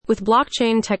With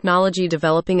blockchain technology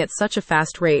developing at such a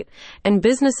fast rate and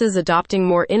businesses adopting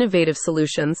more innovative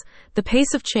solutions, the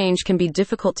pace of change can be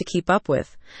difficult to keep up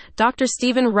with. Dr.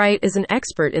 Stephen Wright is an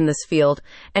expert in this field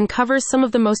and covers some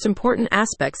of the most important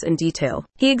aspects in detail.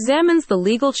 He examines the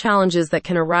legal challenges that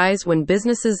can arise when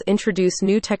businesses introduce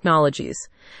new technologies,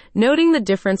 noting the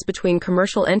difference between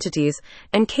commercial entities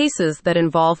and cases that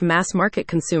involve mass market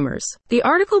consumers. The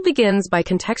article begins by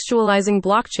contextualizing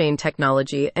blockchain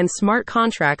technology and smart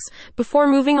contracts before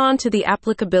moving on to the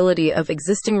applicability of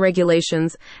existing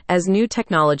regulations as new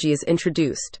technology is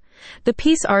introduced. The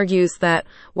piece argues that,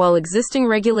 while existing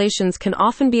regulations can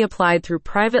often be applied through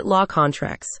private law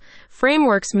contracts,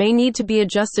 frameworks may need to be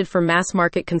adjusted for mass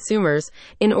market consumers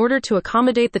in order to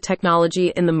accommodate the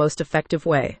technology in the most effective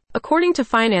way. According to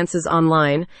Finances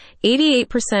Online,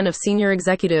 88% of senior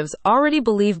executives already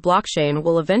believe blockchain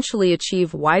will eventually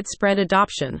achieve widespread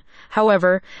adoption.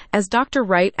 However, as Dr.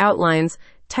 Wright outlines,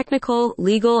 technical,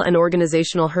 legal, and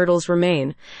organizational hurdles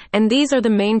remain, and these are the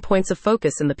main points of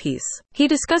focus in the piece. He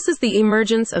discusses the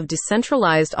emergence of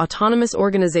decentralized autonomous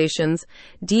organizations,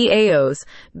 DAOs,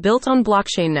 built on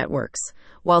blockchain networks.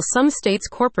 While some states'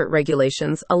 corporate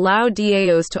regulations allow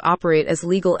DAOs to operate as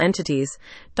legal entities,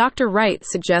 Dr. Wright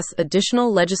suggests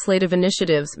additional legislative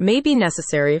initiatives may be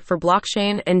necessary for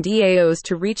blockchain and DAOs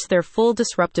to reach their full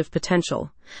disruptive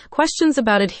potential. Questions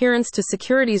about adherence to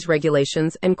securities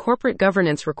regulations and corporate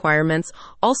governance requirements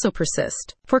also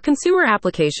persist. For consumer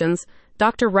applications,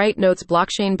 Dr. Wright notes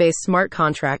blockchain-based smart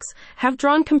contracts have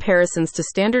drawn comparisons to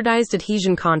standardized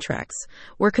adhesion contracts,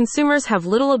 where consumers have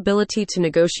little ability to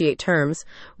negotiate terms,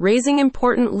 raising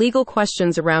important legal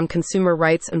questions around consumer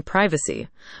rights and privacy.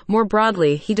 More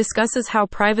broadly, he discusses how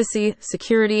privacy,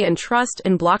 security, and trust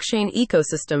in blockchain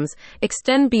ecosystems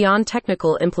extend beyond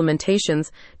technical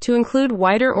implementations to include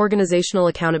wider organizational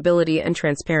accountability and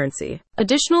transparency.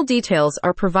 Additional details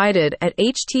are provided at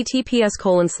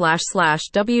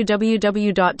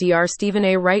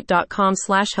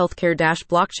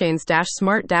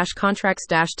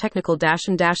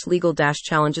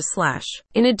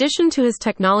In addition to his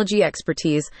technology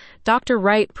expertise, Dr.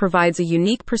 Wright provides a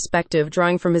unique perspective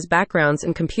drawing from his backgrounds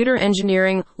in computer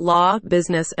engineering, law,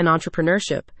 business, and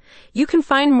entrepreneurship. You can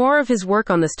find more of his work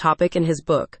on this topic in his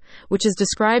book, which is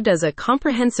described as a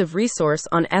comprehensive resource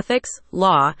on ethics,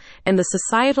 law, and the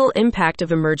societal impact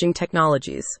of emerging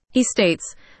technologies. He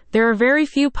states, "There are very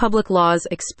few public laws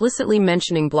explicitly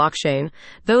mentioning blockchain,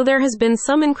 though there has been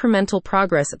some incremental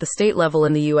progress at the state level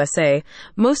in the USA.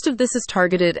 Most of this is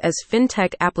targeted as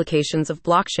fintech applications of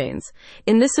blockchains.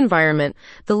 In this environment,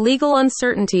 the legal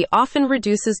uncertainty often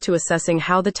reduces to assessing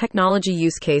how the technology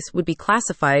use case would be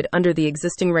classified under the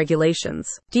existing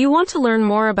regulations." Do you want to learn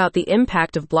more about the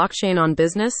impact of blockchain on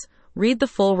business? Read the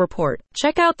full report.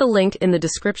 Check out the link in the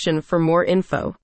description for more info.